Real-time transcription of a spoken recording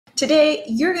Today,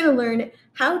 you're going to learn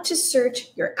how to search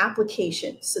your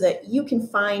application so that you can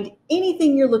find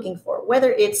anything you're looking for,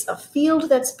 whether it's a field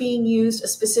that's being used, a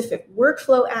specific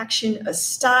workflow action, a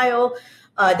style.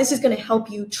 This is going to help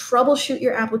you troubleshoot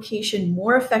your application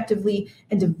more effectively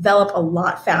and develop a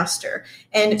lot faster.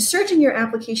 And searching your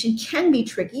application can be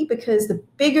tricky because the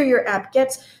bigger your app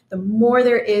gets, the more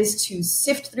there is to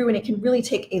sift through, and it can really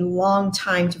take a long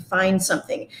time to find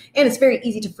something. And it's very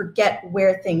easy to forget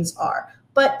where things are.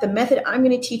 But the method I'm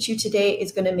going to teach you today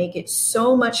is going to make it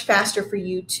so much faster for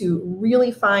you to really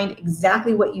find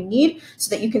exactly what you need so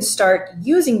that you can start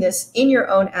using this in your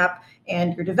own app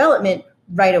and your development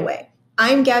right away.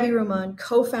 I'm Gabby Roman,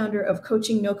 co-founder of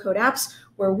Coaching No Code Apps,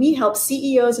 where we help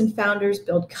CEOs and founders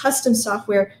build custom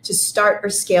software to start or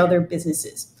scale their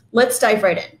businesses. Let's dive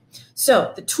right in.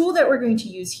 So the tool that we're going to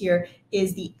use here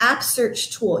is the App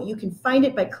Search tool. You can find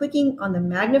it by clicking on the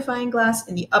magnifying glass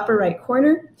in the upper right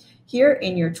corner here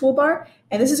in your toolbar.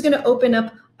 And this is going to open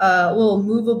up a little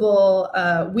movable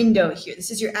window here. This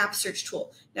is your App Search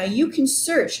tool. Now you can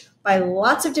search by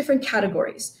lots of different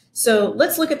categories. So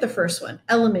let's look at the first one,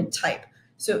 element type.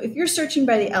 So if you're searching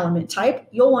by the element type,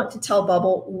 you'll want to tell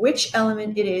Bubble which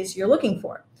element it is you're looking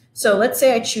for. So let's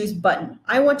say I choose button.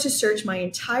 I want to search my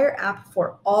entire app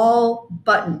for all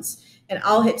buttons, and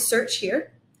I'll hit search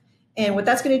here. And what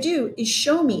that's going to do is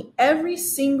show me every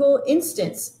single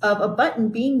instance of a button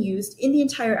being used in the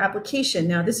entire application.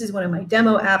 Now, this is one of my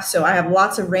demo apps, so I have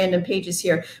lots of random pages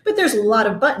here, but there's a lot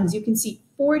of buttons. You can see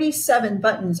 47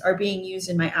 buttons are being used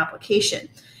in my application.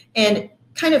 And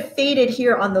kind of faded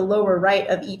here on the lower right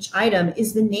of each item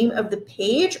is the name of the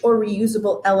page or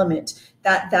reusable element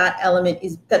that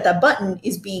that button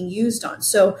is being used on.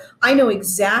 So I know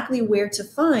exactly where to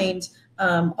find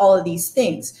all of these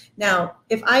things. Now,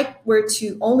 if I were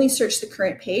to only search the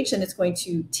current page, then it's going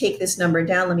to take this number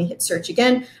down. Let me hit search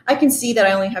again. I can see that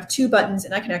I only have 2 buttons,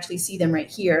 and I can actually see them right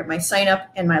here, my sign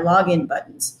up and my login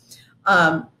buttons.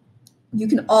 You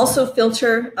can also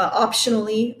filter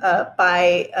optionally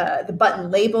by the button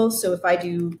label. So if I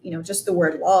do, just the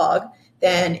word log,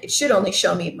 then it should only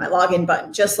show me my login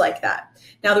button, just like that.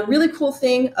 Now, the really cool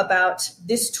thing about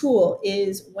this tool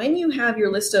is when you have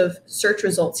your list of search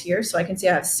results here, so I can see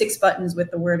I have 6 buttons with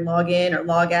the word login or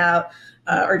log out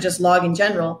or just log in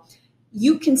general,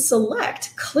 you can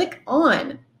click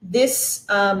on this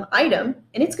item,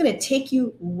 and it's going to take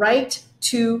you right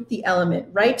to the element,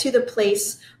 right to the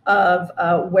place of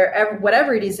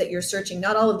whatever it is that you're searching.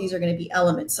 Not all of these are going to be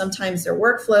elements. Sometimes they're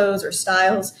workflows or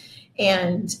styles.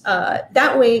 And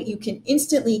that way you can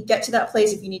instantly get to that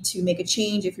place if you need to make a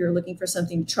change, if you're looking for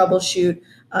something to troubleshoot.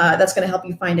 That's going to help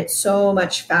you find it so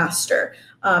much faster.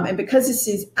 And because this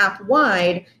is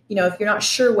app-wide, if you're not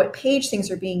sure what page things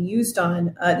are being used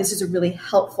on, this is a really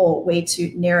helpful way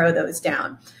to narrow those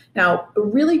down. Now, a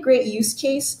really great use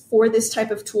case for this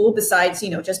type of tool, besides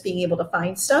just being able to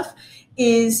find stuff,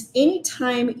 is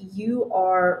anytime you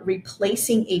are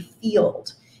replacing a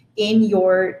field in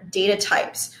your data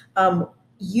types,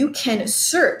 you can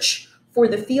search for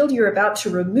the field you're about to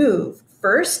remove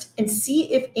first and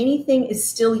see if anything is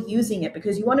still using it,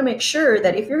 because you want to make sure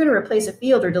that if you're going to replace a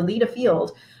field or delete a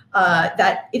field,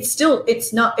 that it's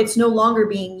no longer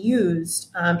being used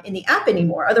in the app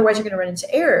anymore. Otherwise, you're going to run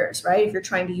into errors, right? If you're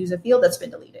trying to use a field that's been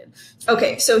deleted.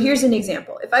 Okay, so here's an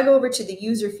example. If I go over to the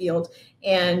user field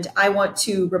and I want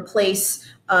to replace,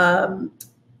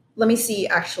 let me see,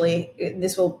 actually,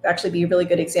 this will actually be a really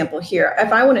good example here.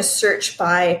 If I want to search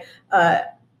by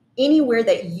anywhere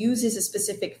that uses a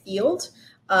specific field,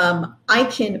 I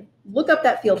can look up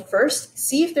that field first,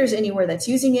 see if there's anywhere that's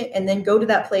using it, and then go to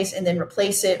that place and then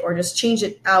replace it or just change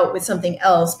it out with something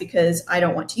else because I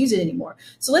don't want to use it anymore.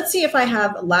 So let's see if I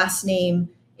have last name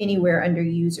anywhere under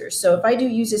users. So if I do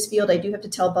use this field, I do have to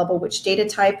tell Bubble which data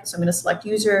type. So I'm going to select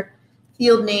user,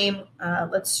 field name.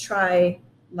 Let's try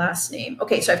last name.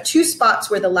 Okay, so I have 2 spots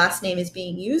where the last name is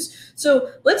being used. So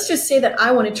let's just say that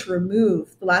I wanted to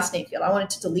remove the last name field. I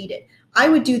wanted to delete it. I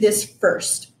would do this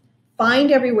first.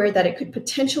 Find everywhere that it could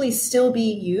potentially still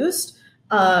be used,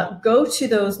 go to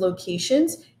those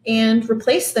locations and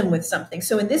replace them with something.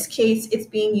 So in this case, it's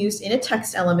being used in a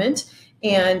text element.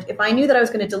 And if I knew that I was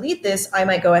going to delete this, I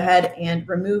might go ahead and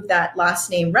remove that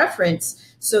last name reference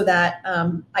so that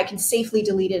I can safely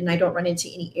delete it and I don't run into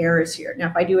any errors here. Now,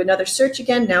 if I do another search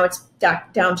again, now it's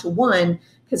down to 1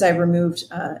 because I removed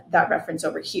that reference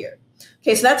over here.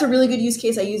 Okay, so that's a really good use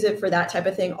case. I use it for that type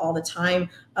of thing all the time.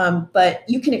 But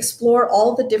you can explore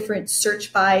all the different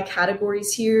search by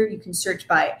categories here. You can search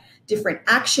by different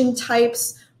action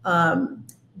types,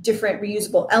 different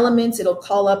reusable elements. It'll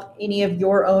call up any of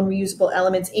your own reusable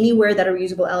elements anywhere that a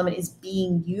reusable element is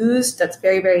being used. That's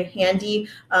very, very handy,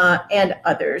 and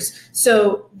others.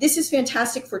 So this is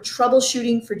fantastic for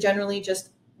troubleshooting, for generally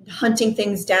just hunting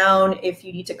things down if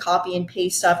you need to copy and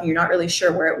paste stuff and you're not really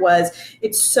sure where it was.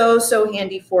 It's so, so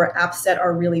handy for apps that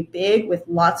are really big with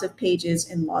lots of pages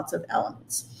and lots of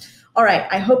elements. All right,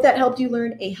 I hope that helped you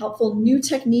learn a helpful new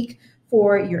technique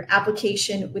for your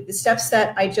application. With the steps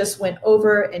that I just went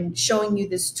over and showing you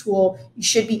this tool, you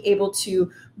should be able to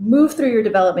move through your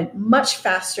development much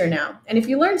faster now. And if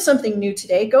you learned something new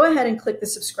today, go ahead and click the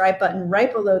subscribe button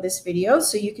right below this video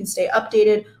so you can stay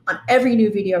updated on every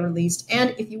new video released.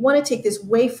 And if you want to take this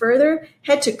way further,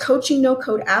 head to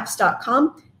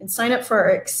coachingnocodeapps.com and sign up for our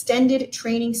extended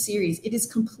training series. It is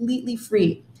completely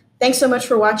free. Thanks so much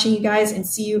for watching, you guys, and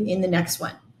see you in the next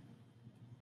one.